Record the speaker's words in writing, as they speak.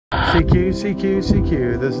CQ, CQ,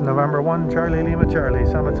 CQ. This is November 1, Charlie Lima Charlie.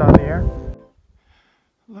 Summit's on the air.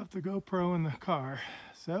 Left the GoPro in the car,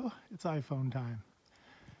 so it's iPhone time.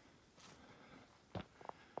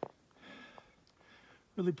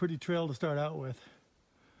 Really pretty trail to start out with.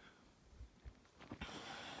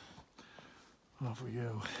 Off we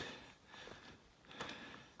go.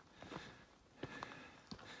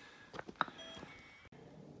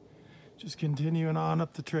 Just continuing on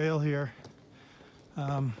up the trail here.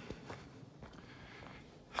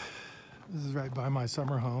 This is right by my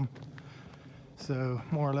summer home, so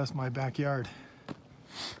more or less my backyard.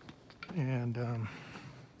 And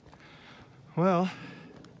well, a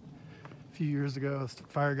few years ago, the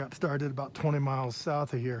fire got started about 20 miles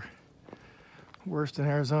south of here. Worst in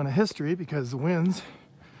Arizona history because the winds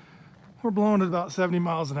were blowing at about 70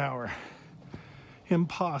 miles an hour.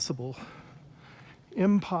 Impossible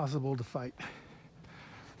to fight.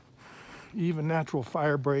 Even natural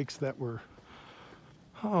fire breaks that were,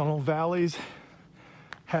 I don't know, valleys,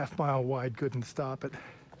 half-mile wide, couldn't stop it.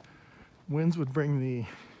 Winds would bring the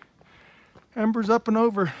embers up and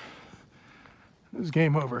over. It was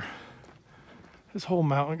game over. This whole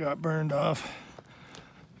mountain got burned off.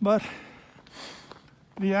 But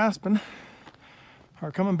the aspen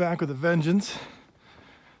are coming back with a vengeance.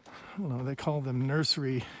 I don't know, they call them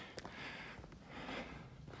nursery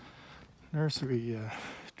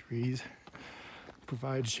trees.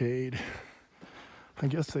 Provide shade. I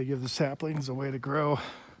guess they give the saplings a way to grow.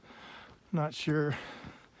 Not sure.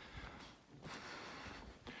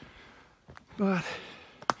 But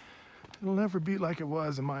it'll never be like it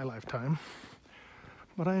was in my lifetime.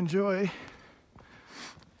 But I enjoy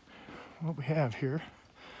what we have here.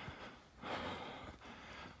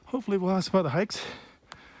 Hopefully we'll have some other hikes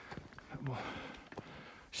that will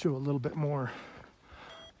show a little bit more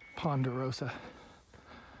ponderosa.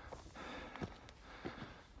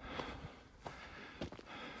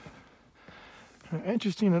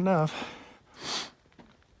 Interesting enough,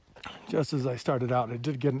 just as I started out, I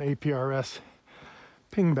did get an APRS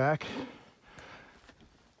ping back.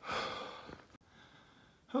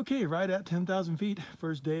 Okay, right at 10,000 feet,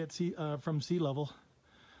 first day at from sea level,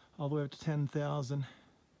 all the way up to 10,000.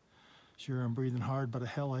 Sure, I'm breathing hard, but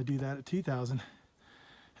hell, I do that at 2,000.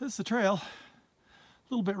 This is the trail, a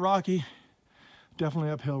little bit rocky,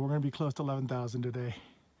 definitely uphill. We're going to be close to 11,000 today,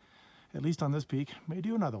 at least on this peak. May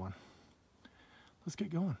do another one. Let's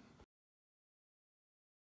get going.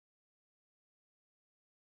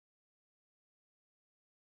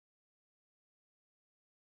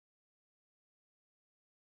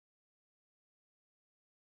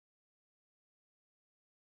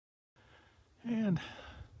 And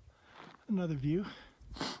another view.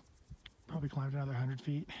 Probably climbed another 100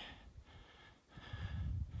 feet.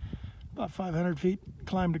 About 500 feet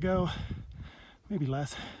climb to go. Maybe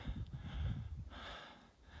less.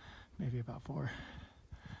 Maybe about 4.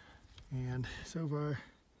 And so far,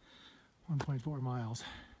 1.4 miles.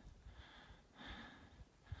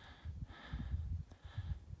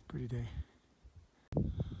 Pretty day.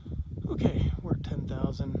 Okay, we're at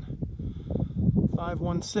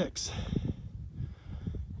 10,516.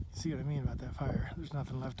 See what I mean about that fire? There's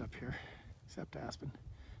nothing left up here except aspen.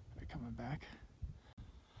 They're coming back.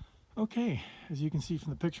 Okay, as you can see from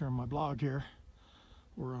the picture on my blog here,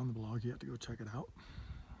 or on the blog, you have to go check it out.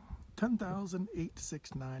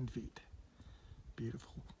 10,869 feet.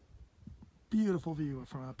 Beautiful, beautiful view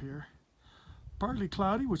from up here. Partly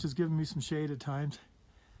cloudy, which is giving me some shade at times.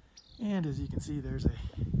 And as you can see, there's a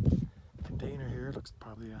container here. It looks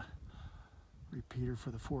probably a repeater for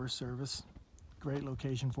the Forest Service. Great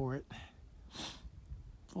location for it.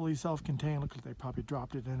 Fully self-contained. Looks like they probably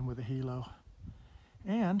dropped it in with a helo.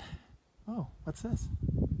 And, oh, what's this?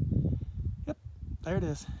 Yep, there it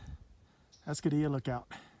is. Escudilla Lookout.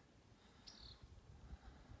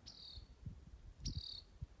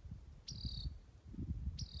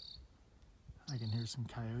 I can hear some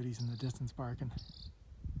coyotes in the distance barking.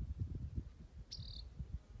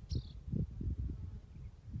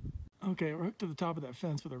 Okay, we're hooked to the top of that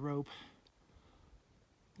fence with a rope.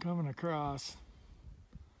 Coming across.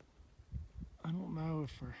 I don't know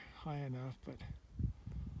if we're high enough, but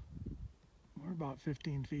we're about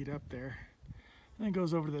 15 feet up there. And it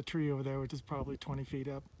goes over to the tree over there, which is probably 20 feet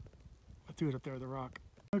up. I threw it up there with a rock.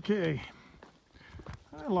 Okay,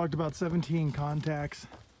 I logged about 17 contacts.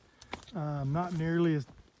 Not nearly as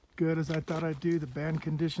good as I thought I'd do. The band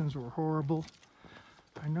conditions were horrible.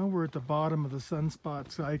 I know we're at the bottom of the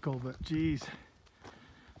sunspot cycle, but geez.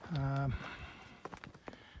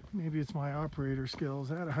 Maybe it's my operator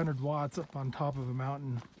skills. I had 100 watts up on top of a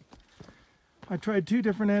mountain. I tried 2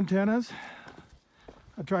 different antennas.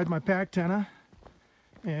 I tried my pack antenna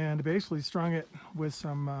and basically strung it with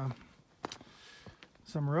some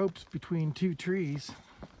ropes between two trees,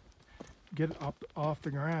 get it up off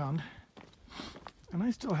the ground. And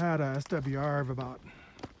I still had a SWR of about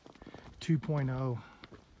 2.0,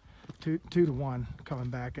 2 to 1 coming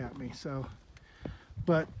back at me. So,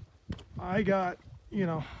 but I got, you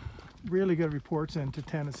know, really good reports into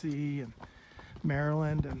Tennessee and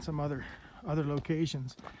Maryland and some other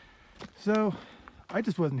locations. So I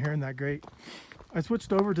just wasn't hearing that great. I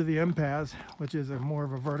switched over to the MPAS, which is more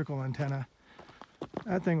of a vertical antenna.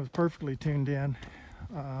 That thing was perfectly tuned in.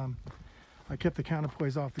 I kept the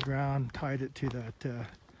counterpoise off the ground, tied it to that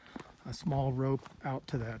a small rope out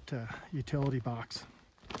to that utility box,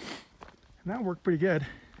 and that worked pretty good.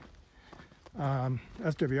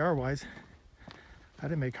 SWR wise, I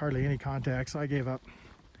didn't make hardly any contact, so I gave up.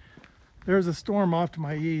 There was a storm off to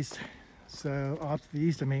my east, so off to the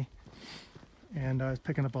east of me, and I was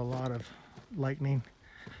picking up a lot of lightning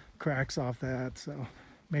cracks off that, so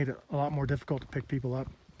made it a lot more difficult to pick people up.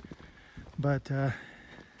 But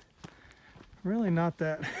really not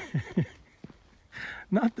that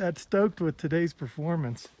not that stoked with today's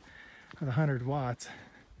performance at 100 watts.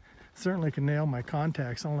 Certainly can nail my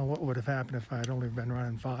contacts. I don't know what would have happened if I had only been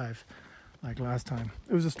running 5 like last time.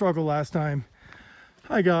 It was a struggle last time.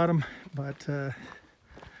 I got them, but I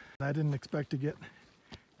didn't expect to get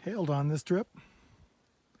hailed on this trip.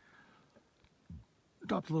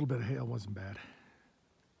 Dropped a little bit of hail, wasn't bad.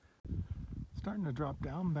 Starting to drop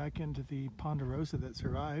down back into the ponderosa that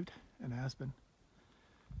survived in Aspen.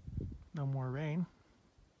 No more rain.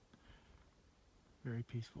 Very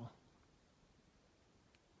peaceful.